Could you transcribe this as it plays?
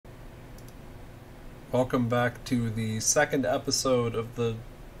Welcome back to the second episode of the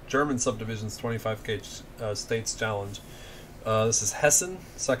German Subdivision's 25K States Challenge. This is Hessen,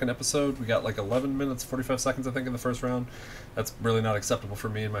 second episode. We got like 11 minutes, 45 seconds, I think, in the first round. That's really not acceptable for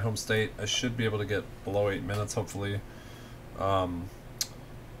me in my home state. I should be able to get below 8 minutes, hopefully.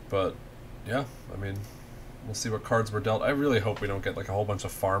 But, yeah, I mean, we'll see what cards we're dealt. I really hope we don't get like a whole bunch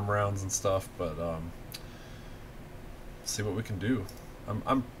of farm rounds and stuff, but see what we can do.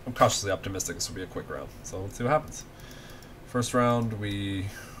 I'm cautiously optimistic this will be a quick round, so let's see what happens. First round, we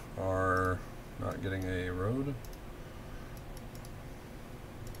are not getting a road.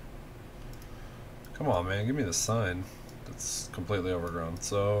 Come on, man, give me the sign. That's completely overgrown.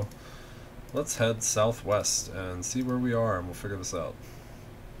 So let's head southwest and see where we are, and we'll figure this out.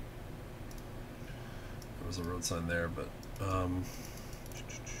 There was a road sign there, but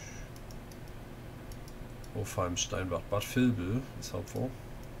Hofheim, Steinbach, Bad Vilbel is helpful.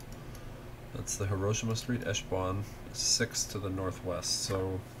 That's the Hiroshima Street. Eschborn is 6 to the northwest,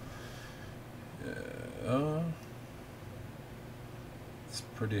 so yeah, it's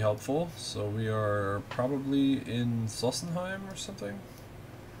pretty helpful. So we are probably in Sossenheim or something.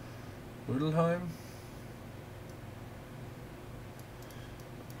 Rödelheim.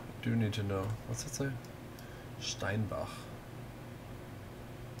 I do need to know. What's it say? Steinbach.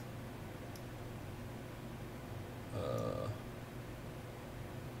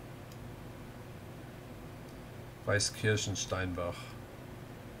 Weißkirchen Steinbach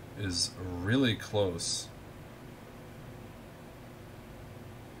is really close.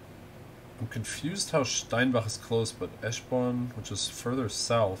 I'm confused how Steinbach is close, but Eschborn, which is further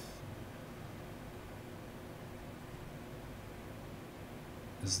south,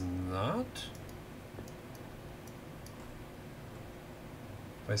 is not.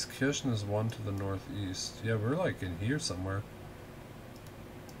 Weißkirchen is 1 to the northeast. Yeah, we're like in here somewhere.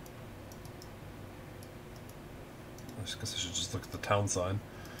 I guess I should just look at the town sign.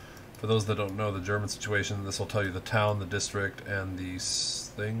 For those that don't know the German situation, this will tell you the town, the district, and the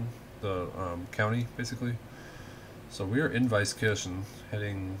thing, the county, basically. So we are in Weißkirchen,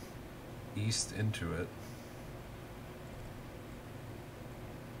 heading east into it.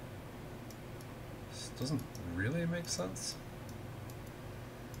 This doesn't really make sense.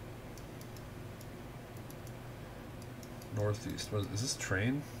 Northeast. What is this,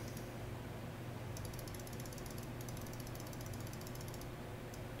 train?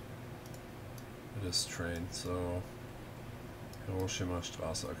 It is train, so Hiroshima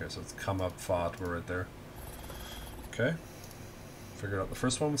Straße. Okay, so it's Kammerpfad, we're right there. Okay. Figured out the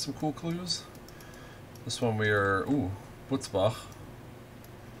first one with some cool clues. This one we are, Butzbach.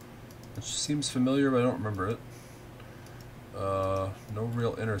 Which seems familiar, but I don't remember it. No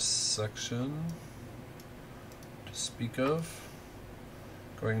real intersection to speak of.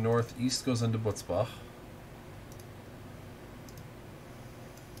 Going northeast goes into Butzbach.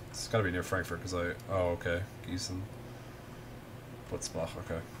 It's gotta be near Frankfurt because oh, okay. Gießen. Butzbach,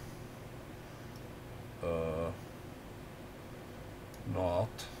 okay. Not.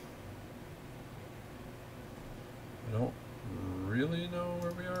 I don't really know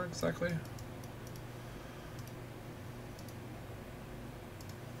where we are exactly.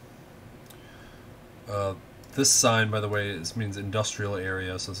 This sign, by the way, means industrial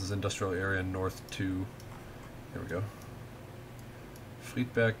area, so this is industrial area north 2. Here we go.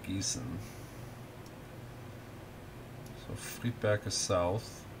 Friedberg, Gießen. So Friedberg is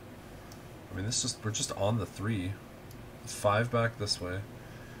south. I mean, we're just on the 3. 5 back this way.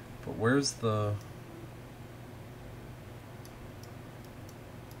 But where's the...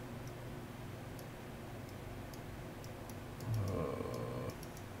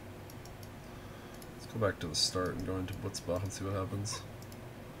 Let's go back to the start and go into Butzbach and see what happens.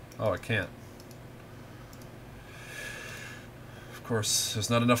 Oh, I can't. Of course, there's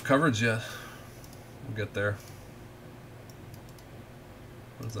not enough coverage yet. We'll get there.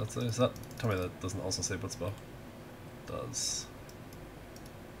 What does that say? Is that... Tell me that doesn't also say Butzbach. It does.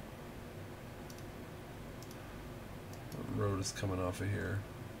 What road is coming off of here?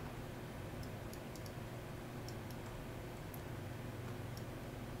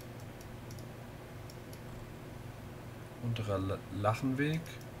 Unterer Lachenweg.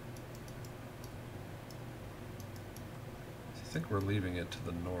 I think we're leaving it to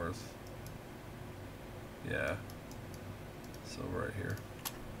the north. Yeah. So right here.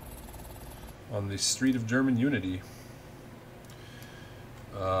 On the Street of German Unity.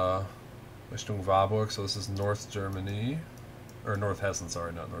 Richtung Warburg, so this is North Germany. Or North Hessen,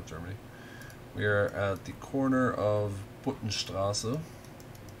 sorry, not North Germany. We are at the corner of Buttenstraße.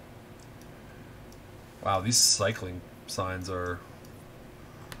 Wow, these cycling signs are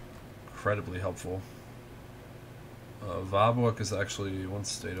incredibly helpful. Warburg is actually one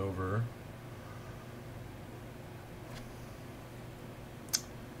state over.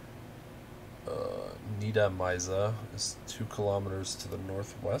 Niedermeise is 2 kilometers to the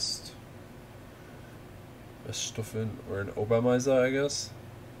northwest. Weststufen, or in Obermeise, I guess.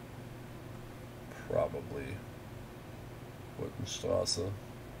 Probably. Wittenstraße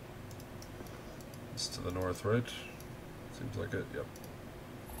is to the north, right? Seems like it, yep.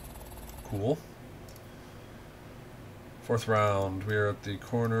 Cool. 4th round, we are at the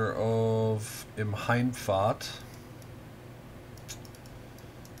corner of Im Heimfahrt.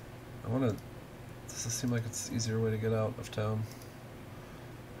 Does this seem like it's an easier way to get out of town?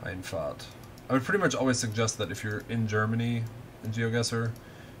 Heimfahrt. I would pretty much always suggest that if you're in Germany in Geoguessr,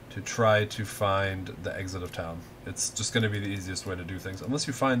 to try to find the exit of town. It's just going to be the easiest way to do things, unless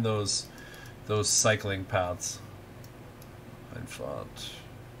you find those cycling paths. Heimfahrt.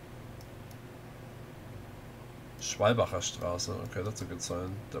 Schwalbacher Straße. Okay, that's a good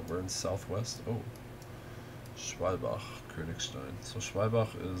sign that we're in southwest. Oh. Schwalbach, Königstein. So Schwalbach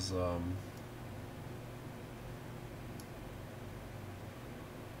is am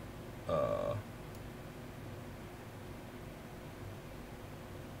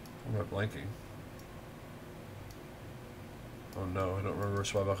I blanking? Oh no, I don't remember where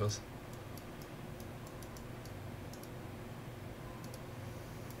Schwalbach is.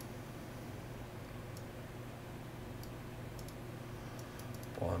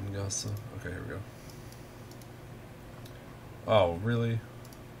 Borngasse. Okay, here we go. Oh, really?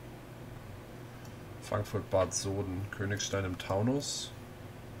 Frankfurt Bad Soden, Königstein im Taunus.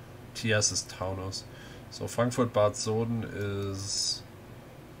 TS is Taunus. So Frankfurt Bad Soden is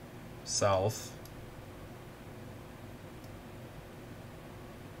south.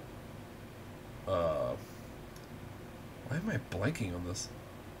 Why am I blanking on this?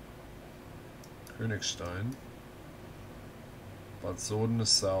 Königstein. Bad Soden is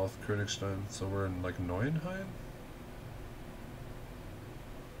south, Königstein. So we're in like Neuenheim?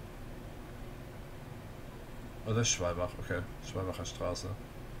 Oh, that's Schwalbach. Okay. Schwalbacher Straße.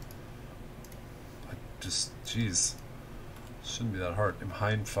 Jeez. Shouldn't be that hard. Im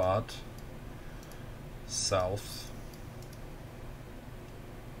Heimfahrt. South.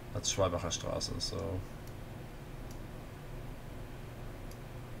 That's Schwalbacher Straße, so.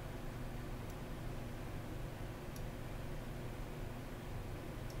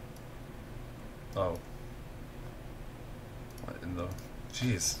 Oh. What in the...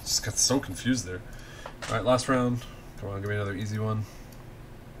 Jeez. Just got so confused there. Alright, last round. Come on, give me another easy one.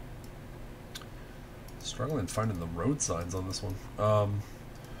 Struggling finding the road signs on this one.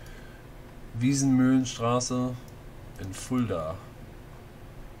 Wiesenmühlenstraße in Fulda.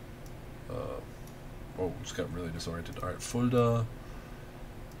 Oh, just got really disoriented. Alright, Fulda.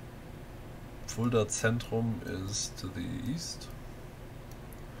 Fulda Zentrum is to the east.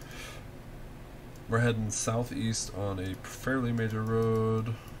 We're heading southeast on a fairly major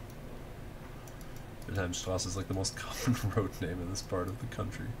road. Wilhelmstraße is like the most common road name in this part of the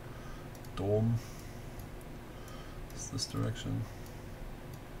country. Dom. It's this direction.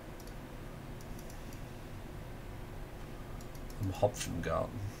 Hopfengarten.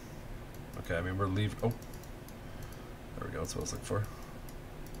 Okay, I mean we're leaving. Oh, there we go. That's what I was looking for.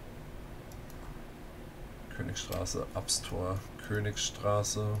 Königstraße, Abstor,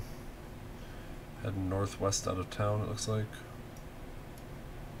 Königstraße. Heading northwest out of town, it looks like.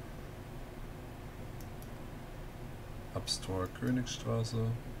 Abstor,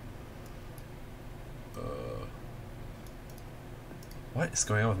 Königstraße. What is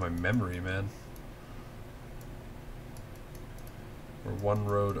going on with my memory, man? We're one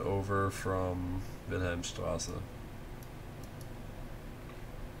road over from Wilhelmstraße.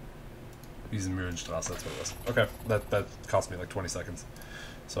 Wiesenmühlenstraße, that's what it was. Okay, that cost me like 20 seconds.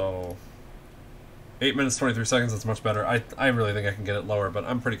 So 8 minutes 23 seconds, that's much better. I really think I can get it lower, but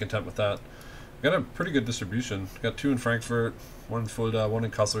I'm pretty content with that. We got a pretty good distribution. We got 2 in Frankfurt, 1 in Fulda, 1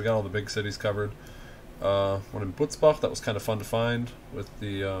 in Kassel. We got all the big cities covered. 1 in Butzbach, that was kind of fun to find with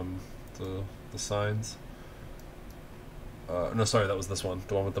the signs. No, sorry, that was this one,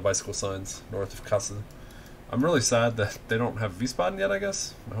 the one with the bicycle signs north of Kassel. I'm really sad that they don't have Wiesbaden yet, I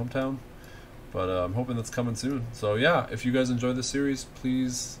guess, my hometown. But I'm hoping that's coming soon. So yeah, if you guys enjoyed this series,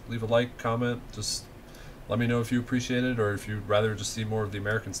 please leave a like, comment, just let me know if you appreciate it, or if you'd rather just see more of the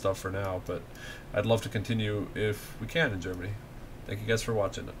American stuff for now. But I'd love to continue if we can in Germany. Thank you guys for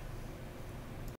watching it.